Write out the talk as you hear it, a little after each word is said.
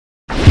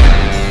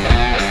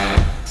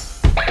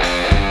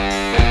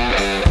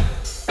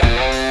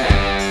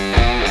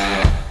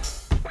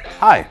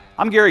Hi,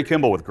 I'm Gary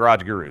Kimball with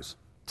Garage Gurus.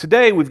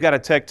 Today we've got a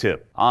tech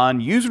tip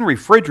on using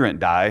refrigerant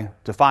dye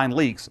to find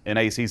leaks in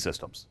AC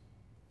systems.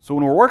 So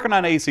when we're working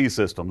on AC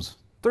systems,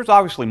 there's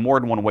obviously more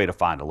than one way to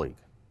find a leak.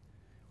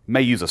 You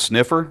may use a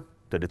sniffer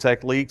to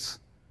detect leaks,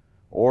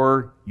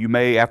 or you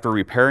may, after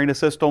repairing a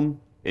system,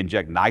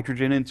 inject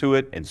nitrogen into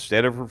it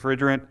instead of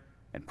refrigerant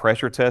and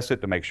pressure test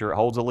it to make sure it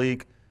holds a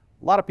leak.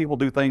 A lot of people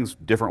do things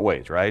different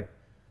ways, right?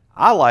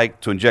 I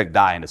like to inject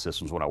dye into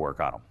systems when I work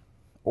on them,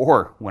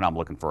 or when I'm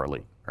looking for a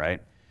leak,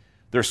 right?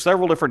 There's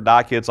several different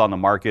dye kits on the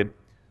market.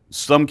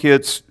 Some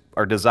kits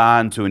are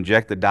designed to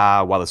inject the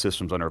dye while the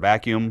system's under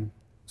vacuum.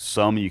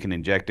 Some you can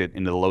inject it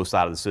into the low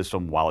side of the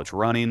system while it's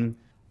running.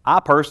 I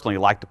personally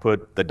like to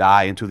put the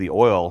dye into the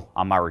oil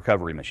on my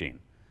recovery machine.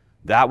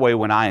 That way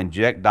when I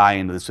inject dye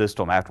into the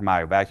system after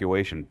my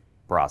evacuation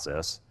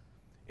process,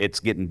 it's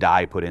getting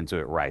dye put into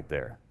it right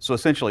there. So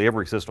essentially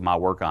every system I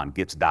work on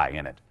gets dye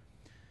in it.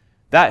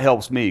 That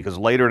helps me because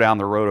later down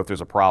the road, if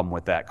there's a problem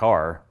with that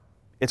car,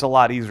 it's a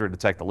lot easier to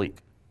detect the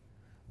leak.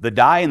 The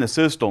dye in the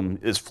system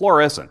is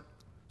fluorescent.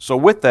 So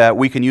with that,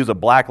 we can use a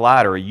black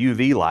light or a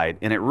UV light,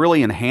 and it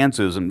really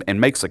enhances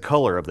and makes the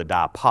color of the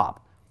dye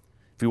pop.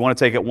 If you want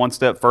to take it one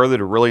step further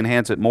to really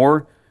enhance it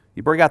more,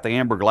 you bring out the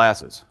amber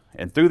glasses.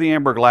 And through the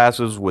amber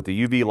glasses with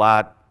the UV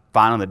light,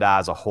 finding the dye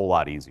is a whole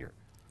lot easier.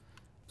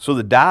 So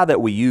the dye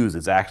that we use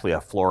is actually a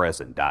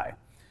fluorescent dye.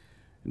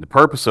 And the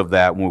purpose of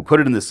that, when we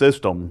put it in the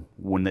system,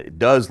 when it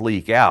does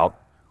leak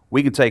out,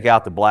 we can take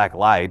out the black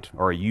light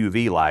or a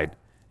UV light,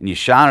 and you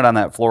shine it on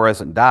that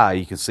fluorescent dye,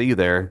 you can see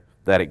there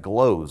that it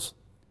glows,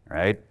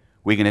 right?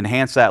 We can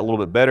enhance that a little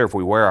bit better if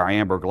we wear our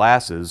amber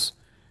glasses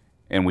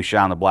and we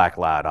shine the black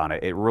light on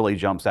it. It really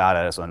jumps out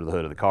at us under the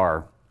hood of the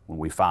car when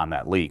we find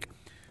that leak.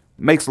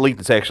 It makes leak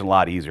detection a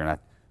lot easier. And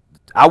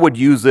I would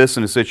use this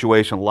in a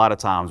situation a lot of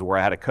times where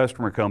I had a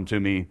customer come to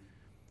me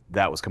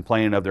that was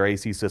complaining of their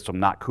AC system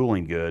not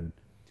cooling good,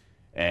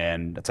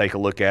 and I take a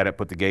look at it,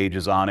 put the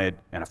gauges on it,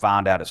 and I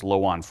find out it's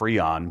low on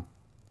Freon.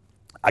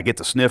 I get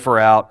the sniffer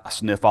out, I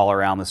sniff all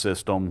around the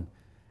system.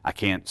 I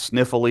can't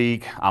sniff a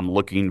leak. I'm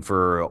looking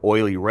for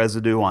oily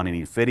residue on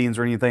any fittings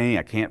or anything.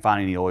 I can't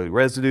find any oily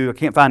residue. I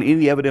can't find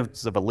any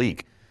evidence of a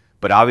leak.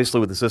 But obviously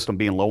with the system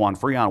being low on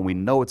Freon, we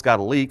know it's got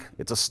a leak.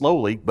 It's a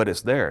slow leak, but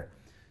it's there.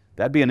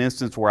 That'd be an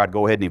instance where I'd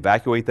go ahead and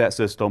evacuate that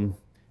system,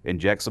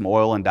 inject some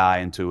oil and dye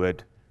into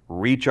it,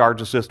 recharge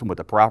the system with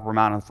the proper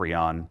amount of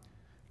Freon,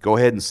 go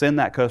ahead and send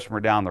that customer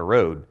down the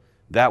road.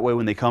 That way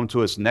when they come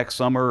to us next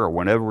summer or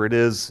whenever it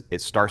is, it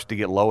starts to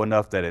get low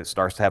enough that it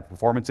starts to have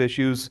performance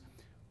issues,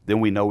 then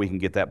we know we can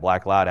get that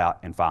black light out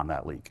and find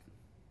that leak.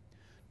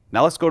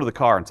 Now let's go to the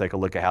car and take a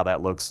look at how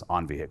that looks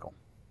on vehicle.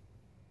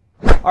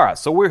 All right,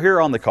 so we're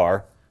here on the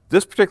car.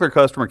 This particular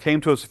customer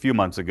came to us a few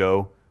months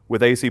ago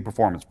with AC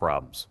performance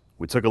problems.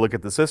 We took a look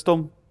at the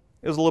system.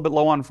 It was a little bit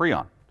low on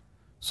Freon.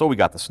 So we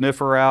got the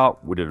sniffer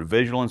out, we did a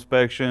visual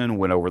inspection,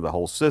 went over the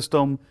whole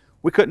system.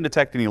 We couldn't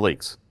detect any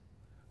leaks.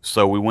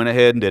 So we went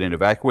ahead and did an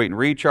evacuate and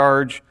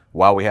recharge.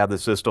 While we had the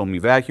system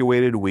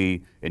evacuated,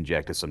 we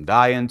injected some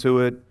dye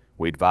into it.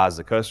 We advised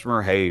the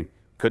customer, hey,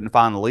 couldn't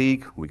find the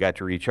leak. We got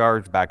you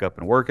recharged, back up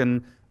and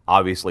working.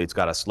 Obviously, it's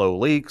got a slow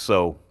leak,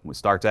 so when it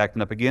starts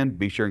acting up again,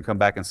 be sure and come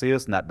back and see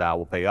us, and that dye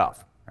will pay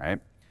off, right?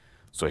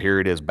 So here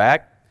it is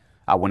back.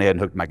 I went ahead and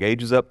hooked my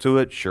gauges up to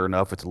it. Sure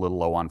enough, it's a little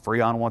low on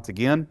Freon once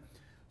again.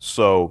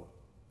 So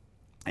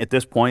at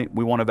this point,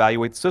 we want to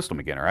evaluate the system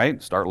again, all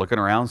right? Start looking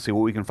around, see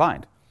what we can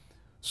find.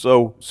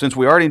 So since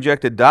we already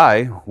injected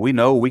dye, we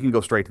know we can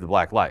go straight to the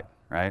black light,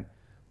 right?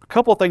 A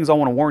couple of things I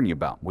want to warn you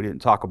about we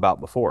didn't talk about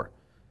before.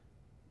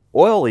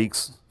 Oil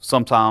leaks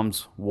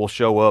sometimes will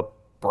show up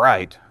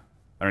bright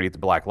underneath the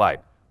black light.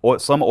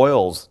 Some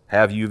oils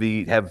have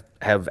UV, have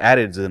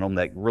additives in them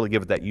that really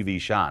give it that UV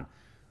shine.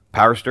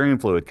 Power steering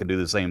fluid can do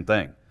the same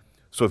thing.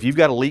 So if you've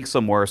got a leak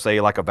somewhere, say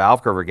like a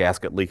valve cover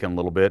gasket leaking a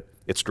little bit,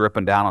 it's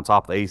dripping down on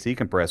top of the AC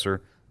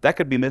compressor, that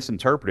could be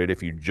misinterpreted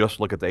if you just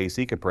look at the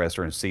AC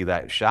compressor and see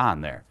that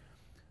shine there.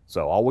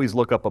 So always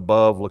look up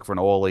above, look for an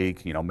oil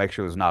leak, make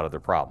sure there's not other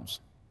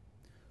problems.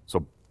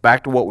 So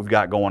back to what we've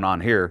got going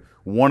on here.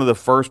 One of the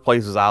first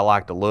places I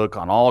like to look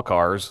on all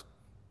cars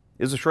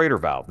is the Schrader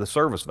valve, the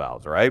service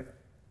valves, right?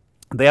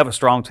 They have a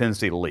strong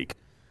tendency to leak.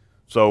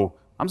 So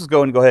I'm just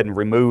going to go ahead and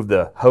remove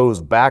the hose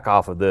back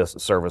off of this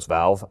service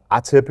valve. I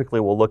typically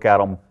will look at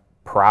them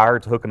prior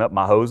to hooking up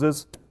my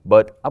hoses,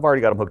 but I've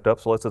already got them hooked up,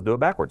 so let's just do it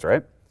backwards,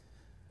 right?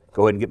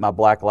 Go ahead and get my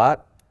black light.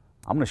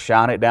 I'm going to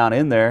shine it down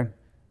in there,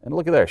 and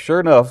look at there. Sure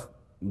enough,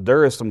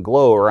 there is some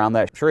glow around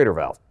that Schrader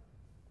valve.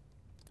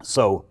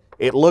 So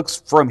it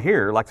looks from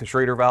here like the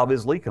Schrader valve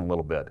is leaking a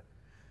little bit.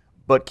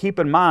 But keep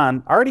in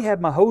mind, I already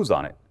had my hose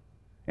on it.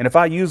 And if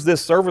I use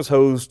this service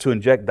hose to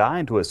inject dye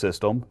into a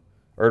system,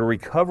 or to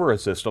recover a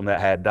system that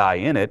had dye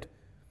in it,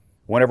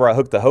 whenever I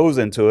hooked the hose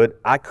into it,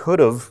 I could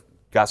have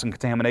got some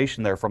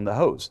contamination there from the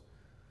hose.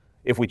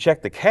 If we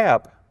check the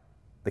cap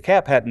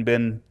hadn't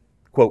been,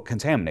 quote,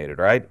 contaminated,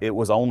 right? It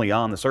was only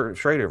on the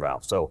Schrader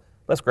valve. So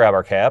let's grab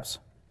our caps,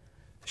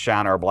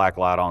 shine our black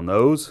light on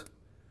those,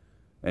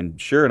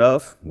 and sure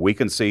enough, we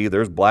can see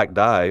there's black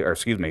dye, or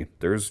excuse me,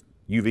 there's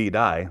UV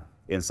dye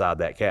inside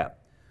that cap.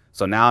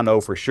 So now I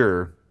know for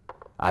sure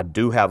I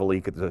do have a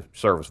leak at the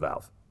service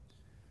valve.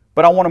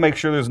 But I want to make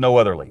sure there's no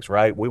other leaks,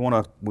 right? We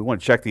want to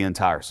check the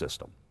entire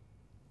system.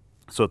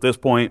 So at this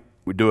point,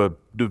 we do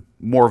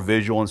more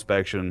visual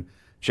inspection,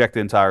 check the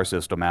entire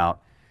system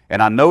out.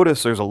 And I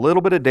notice there's a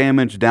little bit of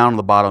damage down on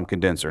the bottom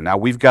condenser. Now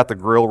we've got the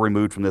grill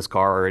removed from this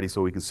car already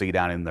so we can see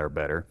down in there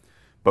better.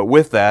 But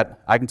with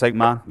that, I can take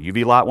my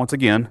UV light once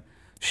again,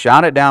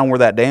 shine it down where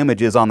that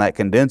damage is on that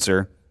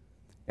condenser,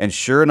 and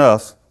sure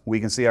enough, we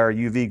can see our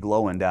UV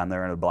glowing down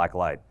there in the black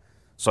light.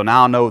 So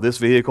now I know this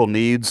vehicle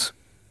needs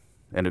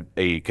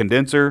a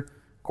condenser.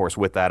 Of course,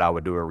 with that, I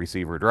would do a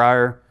receiver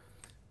dryer.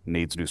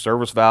 Needs new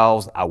service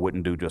valves. I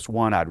wouldn't do just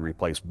one. I'd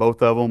replace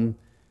both of them.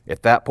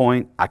 At that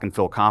point, I can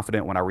feel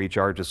confident when I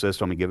recharge the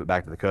system and give it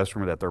back to the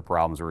customer that their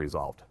problems are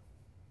resolved.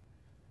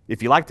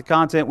 If you like the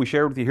content we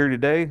shared with you here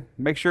today,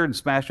 make sure to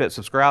smash that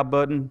subscribe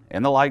button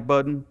and the like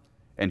button,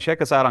 and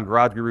check us out on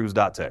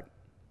garagegurus.tech.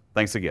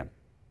 Thanks again.